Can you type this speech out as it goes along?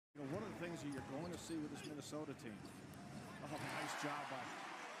Uzi, you're going to see with this Minnesota team. Oh, nice job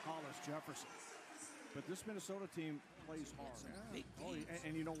by Hollis-Jefferson. But this Minnesota team plays hard. Oh,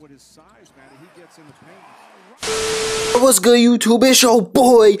 and you know, with his size, man, he gets in the paint. What's good, YouTube? It's your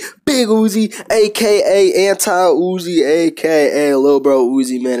boy, Big Uzi, a.k.a. Anti-Uzi, a.k.a. Lil Bro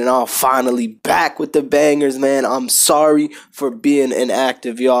Uzi, man. And I'm finally back with the bangers, man. I'm sorry for being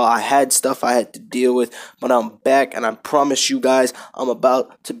inactive, y'all. I had stuff I had to deal with, but I'm back, and I promise you guys, I'm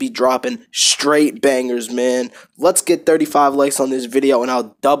about to be dropping straight bangers, man. Let's get 35 likes on this video, and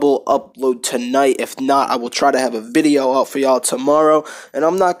I'll double upload tonight. If not, I will try to have a video out for y'all tomorrow. And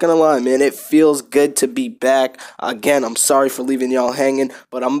I'm not gonna lie, man, it feels good to be back. Again, I'm sorry for leaving y'all hanging,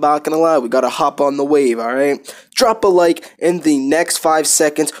 but I'm not gonna lie, we gotta hop on the wave, alright? Drop a like in the next 5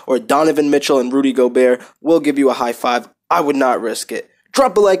 seconds, or Donovan Mitchell and Rudy Gobert will give you a high five. I would not risk it.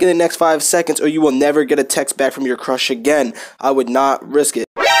 Drop a like in the next 5 seconds, or you will never get a text back from your crush again. I would not risk it.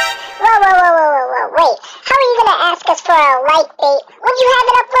 Whoa, wait. How are you gonna ask us for a like date when you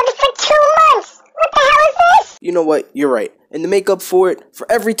haven't uploaded for 2 months? What the hell is this? You know what? You're right. And to make up for it,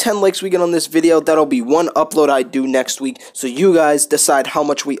 for every 10 likes we get on this video, that'll be 1 upload I do next week. So you guys decide how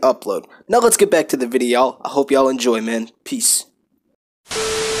much we upload. Now let's get back to the video, y'all. I hope y'all enjoy, man. Peace.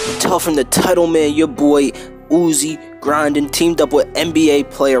 Tell from the title, man, your boy Uzi grinding teamed up with NBA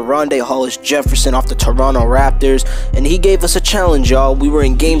player Rondae Hollis-Jefferson off the Toronto Raptors, and he gave us a challenge, y'all. We were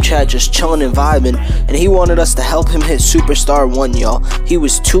in game chat just chilling and vibing, and he wanted us to help him hit Superstar 1, y'all. He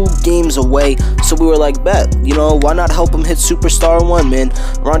was 2 games away, so we were like, bet, you know, why not help him hit Superstar 1, man?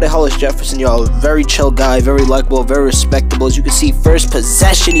 Rondae Hollis-Jefferson, y'all, very chill guy, very likable, very respectable. As you can see, first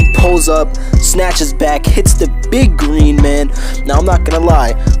possession, he pulls up, snatches back, hits the big green, man. Now, I'm not gonna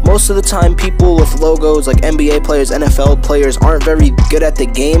lie, most of the time, people with logos like NBA players, NFL players aren't very good at the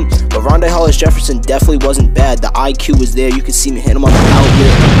game, but Rondae Hollis-Jefferson definitely wasn't bad. The IQ was there. You can see me hit him on the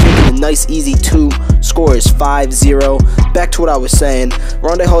outlet, taking a nice easy 2. Score is 5-0. Back to what I was saying,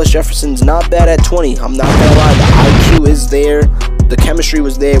 Rondae Hollis-Jefferson's not bad at 20. I'm not gonna lie, the IQ is there. The chemistry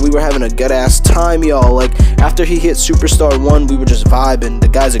was there. We were having a good ass time, y'all. Like, after he hit Superstar 1, we were just vibing. The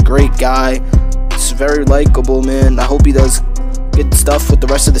guy's a great guy. He's very likable, man. I hope he does good stuff with the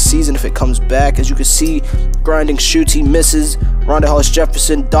rest of the season if it comes back. As you can see, grinding shoots, he misses. Rondae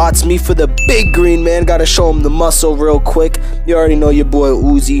Hollis-Jefferson dots me for the big green, man. Gotta show him the muscle real quick. You already know your boy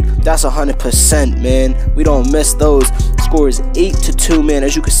Uzi. That's 100%, man. We don't miss those. Score is 8-2, man.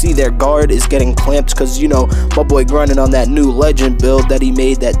 As you can see, their guard is getting clamped because, you know, my boy grinding on that new legend build that he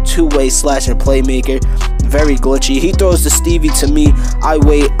made, that 2-way slashing playmaker. Very glitchy. He throws the Stevie to me. I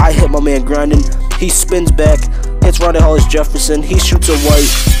wait. I hit my man grinding. He spins back, hits Rondae Hollis-Jefferson. He shoots a white,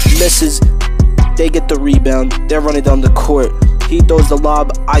 misses. They get the rebound. They're running down the court. He throws the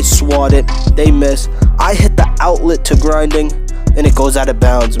lob. I swat it. They miss. I hit the outlet to grinding, and it goes out of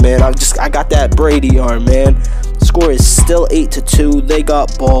bounds, man. I got that Brady arm, man. Score is still 8-2. They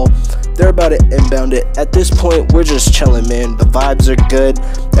got ball. They're about to inbound it. At this point, we're just chilling, man. The vibes are good.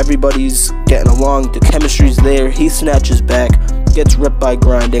 Everybody's getting along. The chemistry's there. He snatches back, gets ripped by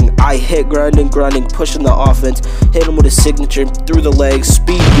grinding. I hit grinding, pushing the offense. Hit him with a signature through the legs.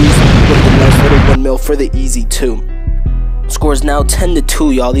 Speed boost with the nice little windmill for the easy 2. Scores now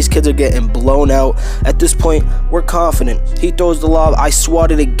 10-2, y'all. These kids are getting blown out. At this point, we're confident. He throws the lob. I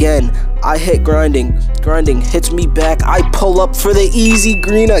swat it again. I hit grinding. Grinding hits me back. I pull up for the easy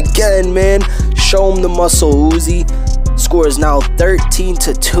green again, man. Show him the muscle, Uzi. Score is now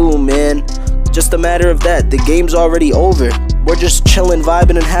 13-2, man. Just a matter of that. The game's already over. We're just chilling,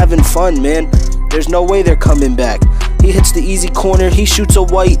 vibing, and having fun, man. There's no way they're coming back. He hits the easy corner. He shoots a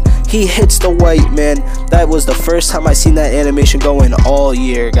white. He hits the white, man. That was the first time I seen that animation going all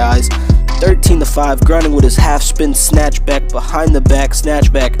year, guys. 13-5, grinding with his half spin snatch back, behind the back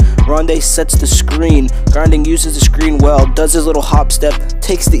snatch back. Rondae sets the screen. Grinding uses the screen well, does his little hop step,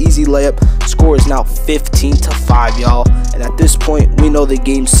 takes the easy layup. Score is now 15-5, y'all. And at this point, we know the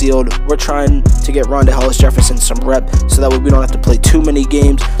game's sealed. We're trying to get Rondae Hollis-Jefferson some rep, so that way we don't have to play too many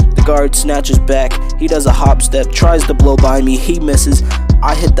games. The guard snatches back. He does a hop step, tries to blow by me. He misses.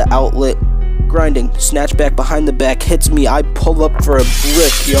 I hit the outlet. Grinding, snatch back behind the back, hits me. I pull up for a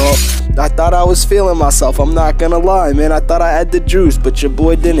brick, y'all. I thought I was feeling myself. I'm not gonna lie, man. I thought I had the juice, but your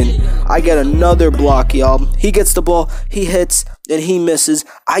boy didn't. I get another block, y'all. He gets the ball, he hits, and he misses.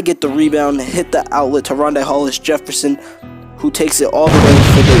 I get the rebound, hit the outlet to Rondae Hollis-Jefferson, who takes it all the way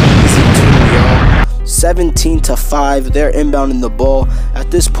for the easy 2, y'all. 17-5. They're inbounding the ball.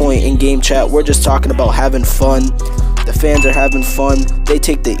 At this point in game chat, we're just talking about having fun. The fans are having fun. They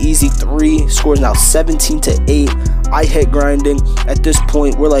take the easy 3. Scores now 17-8. I hit grinding. At this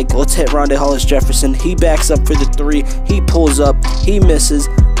point, we're like, let's hit Rondae Hollis-Jefferson. He backs up for the 3. He pulls up. He misses.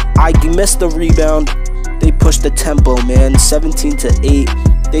 I missed the rebound. They push the tempo, man.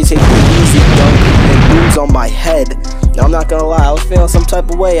 17-8. They take the easy dunk and moves on my head. Now, I'm not gonna lie, I was feeling some type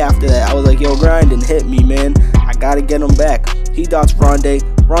of way after that. I was like, yo, Grinding hit me, man. I gotta get him back. He dots Rondae.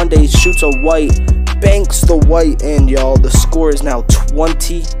 Rondae shoots a white, banks the white in, y'all. The score is now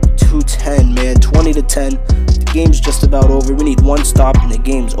 20-10, man. 20-10. The game's just about over. We need one stop and the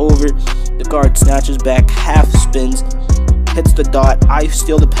game's over. The guard snatches back, half spins, hits the dot. I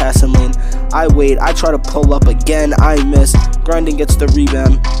steal the passing lane. I wait. I try to pull up again. I miss. Grinding gets the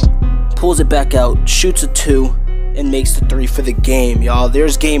rebound, pulls it back out, shoots a 2, and makes the 3 for the game, y'all.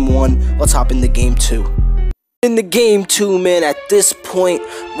 There's game 1. Let's hop into game 2. In the game 2, man, at this point,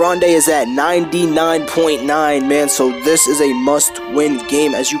 Rondae is at 99.9, man, so this is a must-win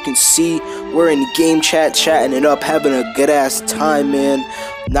game. As you can see, we're in game chat, chatting it up, having a good-ass time, man.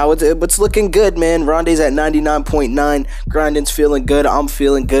 Now, it's looking good, man. Rondae's at 99.9. Grinding's feeling good. I'm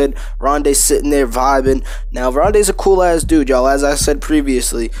feeling good. Rondae's sitting there vibing. Now, Rondae's a cool-ass dude, y'all, as I said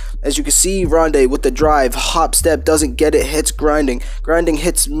previously. As you can see, Rondae with the drive, hop step, doesn't get it, hits Grinding. Grinding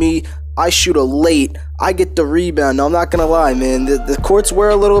hits me. I shoot a late. I get the rebound. Now, I'm not gonna lie, man. The courts were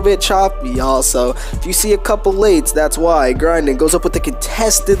a little bit choppy, y'all. So if you see a couple lates, that's why. Grinding goes up with the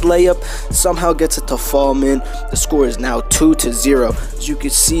contested layup. Somehow gets it to fall, man. The score is now 2-0. As you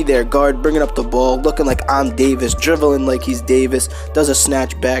can see there, guard bringing up the ball, looking like I'm Davis, dribbling like he's Davis. Does a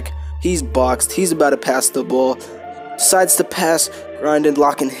snatch back. He's boxed. He's about to pass the ball. Decides to pass. Grinding,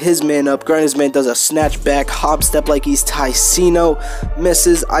 locking his man up. Grinding's man does a snatch back, hop step like he's Ticino.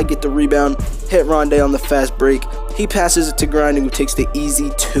 Misses. I get the rebound. Hit Rondae on the fast break. He passes it to Grinding, who takes the easy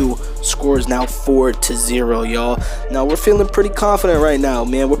 2. Score is now 4-0, y'all. Now, we're feeling pretty confident right now,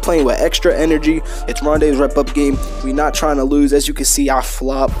 man. We're playing with extra energy. It's Rondae's rep-up game. We're not trying to lose. As you can see, I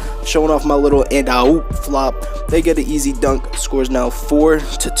flop. Showing off my little and-a-oop flop. They get an easy dunk. Score is now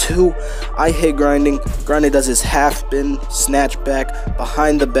 4-2. I hit Grinding. Grinding does his half spin, snatch back,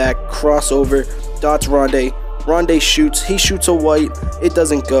 behind the back, crossover, dots Rondae. Rondae shoots. He shoots a white. It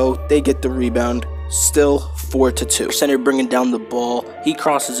doesn't go. They get the rebound. Still 4-2. Center bringing down the ball. He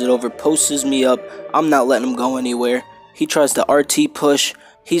crosses it over, posts me up. I'm not letting him go anywhere. He tries the RT push.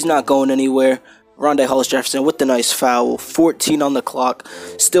 He's not going anywhere. Rondae Hollis-Jefferson with the nice foul. 14 on the clock.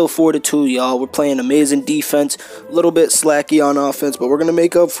 Still 4-2, y'all. We're playing amazing defense. A little bit slacky on offense, but we're going to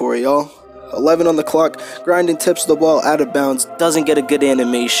make up for it, y'all. 11 on the clock. Grinding tips the ball out of bounds. Doesn't get a good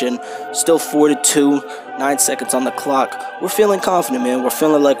animation. Still 4-2. 9 seconds on the clock. We're feeling confident, man. We're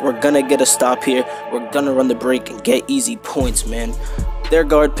feeling like we're going to get a stop here. We're going to run the break and get easy points, man. Their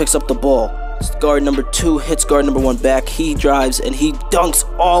guard picks up the ball. Guard number 2 hits guard number 1 back. He drives and he dunks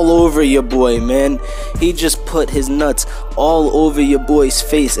all over your boy, man. He just put his nuts all over your boy's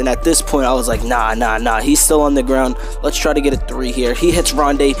face. And at this point, I was like, nah. He's still on the ground. Let's try to get a 3 here. He hits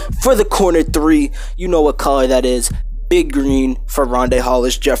Rondae for the corner 3. You know what color that is. Big green for Rondae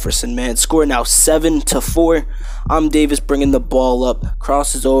Hollis-Jefferson, man. Score now 7-4. I'm Davis bringing the ball up.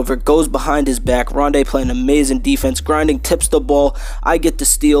 Crosses over. Goes behind his back. Rondae playing amazing defense. Grinding tips the ball. I get the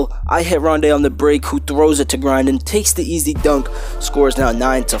steal. I hit Rondae on the break, who throws it to Grinding. Takes the easy dunk. Scores now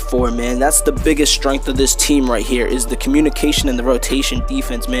 9-4, man. That's the biggest strength of this team right here, is the communication and the rotation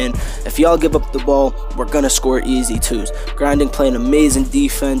defense, man. If y'all give up the ball, we're going to score easy 2s. Grinding playing amazing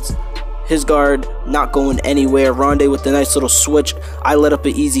defense. His guard not going anywhere. Rondae with the nice little switch. I let up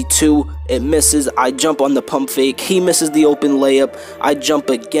an easy 2. It misses. I jump on the pump fake. He misses the open layup. I jump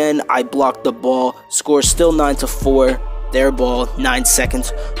again. I block the ball. Score still 9-4. Their ball. 9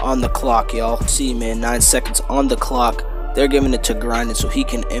 seconds on the clock, y'all. See, man, 9 seconds on the clock. They're giving it to Grinding so he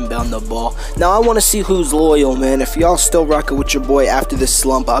can inbound the ball. Now, I want to see who's loyal, man. If y'all still rocking with your boy after this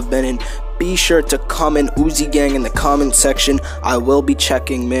slump I've been in, be sure to comment Uzi Gang in the comment section. I will be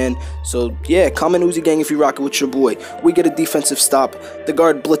checking, man. So, yeah, comment Uzi Gang if you're rocking with your boy. We get a defensive stop. The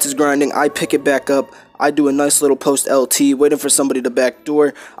guard blitzes Grinding. I pick it back up. I do a nice little post LT, waiting for somebody to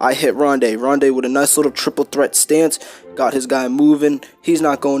backdoor. I hit Rondae. Rondae with a nice little triple threat stance. Got his guy moving. He's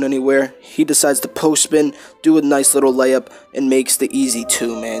not going anywhere. He decides to post spin, do a nice little layup, and makes the easy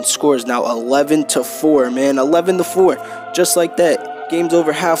 2, man. Score is now 11-4, man. 11-4. Just like that. Game's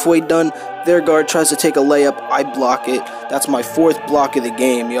over, halfway done. Their guard tries to take a layup. I block it. That's my 4th block of the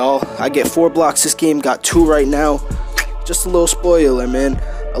game, y'all. I get 4 blocks this game. Got 2 right now. Just a little spoiler, man.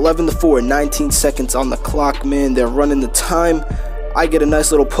 11-4. 19 seconds on the clock, man. They're running the time. I get a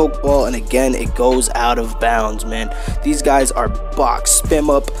nice little poke ball, and again, it goes out of bounds, man. These guys are boxed. Spam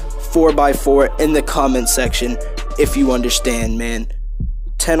up 4x4 in the comment section if you understand, man.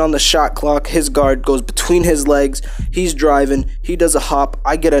 10 on the shot clock. His guard goes between his legs. He's driving. He does a hop.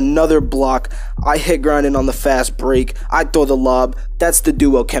 I get another block. I hit grinding on the fast break. I throw the lob. That's the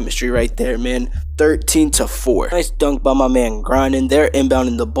duo chemistry right there, man. 13-4. Nice dunk by my man grinding. They're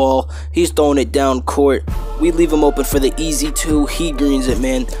inbounding the ball. He's throwing it down court. We leave him open for the easy two. He greens it,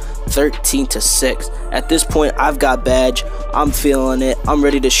 man. 13-6. At this point, I've got badge. I'm feeling it. I'm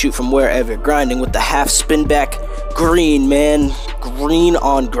ready to shoot from wherever. Grinding with the half spin back. Green, man. Green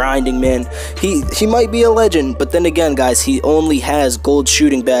on grinding, man. He might be a legend, but then again, guys, he only has gold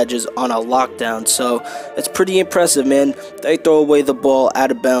shooting badges on a lockdown, so it's pretty impressive, man. They throw away the ball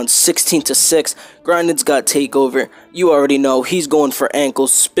out of bounds. 16-6. Grinding's got takeover. You already know he's going for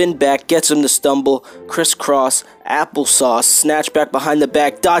ankles. Spin back, gets him to stumble. Crisscross, applesauce, snatch back behind the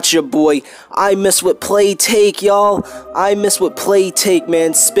back. Dot your boy. I miss with play take, y'all. I miss with play take,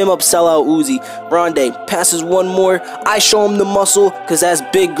 man. Spin up, sell out Uzi. Rondae passes one more. I show him the muscle, cause that's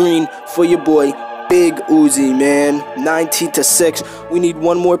big green for your boy. Big Uzi, man. 19-6. We need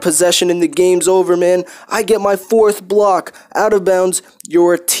one more possession and the game's over, man. I get my 4th block. Out of bounds.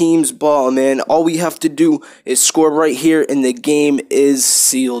 Your team's ball, man. All we have to do is score right here and the game is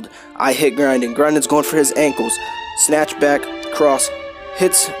sealed. I hit grinding. Grinding's going for his ankles. Snatch back, cross,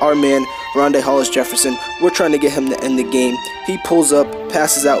 hits our man, Rondae Hollis-Jefferson. We're trying to get him to end the game. He pulls up,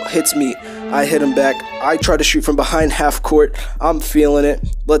 passes out, hits me. I hit him back. I try to shoot from behind half court. I'm feeling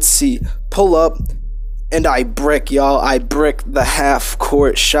it. Let's see. Pull up. And I brick, y'all. I brick the half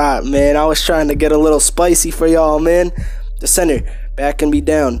court shot, man. I was trying to get a little spicy for y'all, man. The center, back and me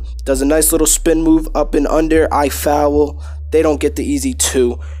down. Does a nice little spin move up and under. I foul. They don't get the easy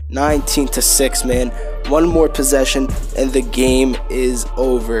 2. 19-6, man. One more possession and the game is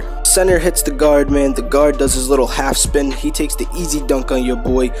over. Center hits the guard, man. The guard does his little half spin. He takes the easy dunk on your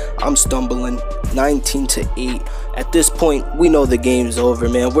boy. I'm stumbling. 19-8. At this point, we know the game's over,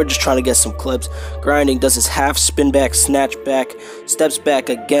 man. We're just trying to get some clips. Grinding does his half spin back, snatch back, steps back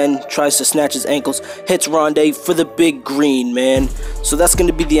again, tries to snatch his ankles, hits Rondae for the big green, man. So that's going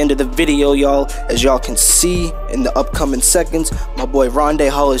to be the end of the video, y'all. As y'all can see in the upcoming seconds, my boy Rondae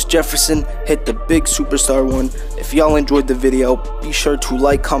Hollis-Jefferson hit the big superstar one. If y'all enjoyed the video, be sure to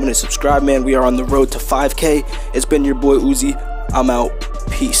like, comment, and subscribe, man. We are on the road to 5K. It's been your boy Uzi. I'm out.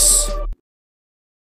 Peace.